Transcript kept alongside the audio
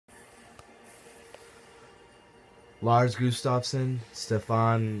Lars, Gustavsson,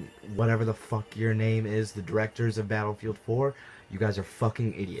 Stefan, whatever the fuck your name is, the directors of Battlefield 4, you guys are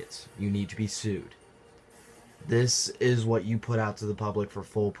fucking idiots. You need to be sued. This is what you put out to the public for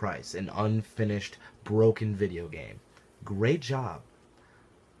full price. An unfinished, broken video game. Great job.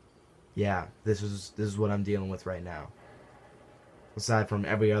 Yeah, this is what I'm dealing with right now. Aside from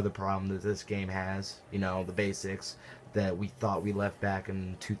every other problem that this game has, you know, the basics that we thought we left back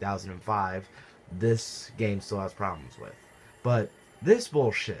in 2005, this game still has problems with. But this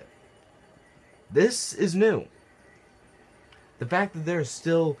bullshit, this is new. The fact that there's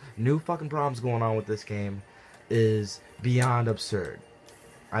still new fucking problems going on with this game is beyond absurd.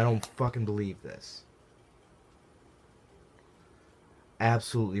 I don't fucking believe this.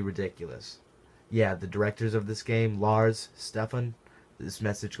 Absolutely ridiculous. Yeah, the directors of this game, Lars, Stefan, this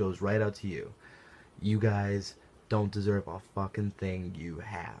message goes right out to you. You guys don't deserve a fucking thing you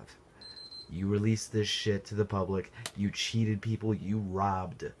have. You released this shit to the public. You cheated people. You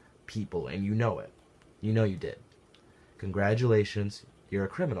robbed people. And you know it. You know you did. Congratulations. You're a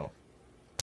criminal.